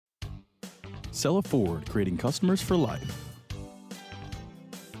Cella Ford, creating customers for life.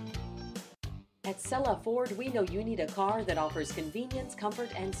 At Cella Ford, we know you need a car that offers convenience, comfort,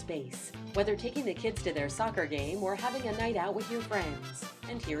 and space. Whether taking the kids to their soccer game or having a night out with your friends.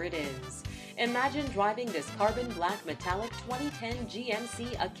 And here it is. Imagine driving this carbon black metallic 2010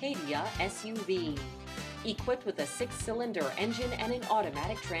 GMC Acadia SUV. Equipped with a 6-cylinder engine and an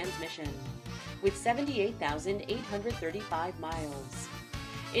automatic transmission. With 78,835 miles.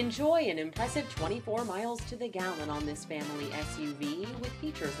 Enjoy an impressive 24 miles to the gallon on this family SUV with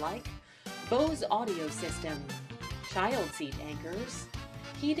features like Bose audio system, child seat anchors,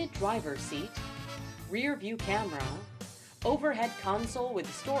 heated driver's seat, rear view camera, overhead console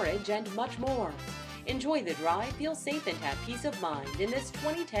with storage, and much more. Enjoy the drive, feel safe, and have peace of mind in this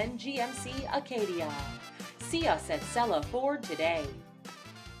 2010 GMC Acadia. See us at Cella Ford today.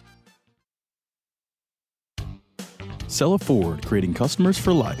 Cella Ford, creating customers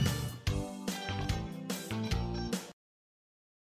for life.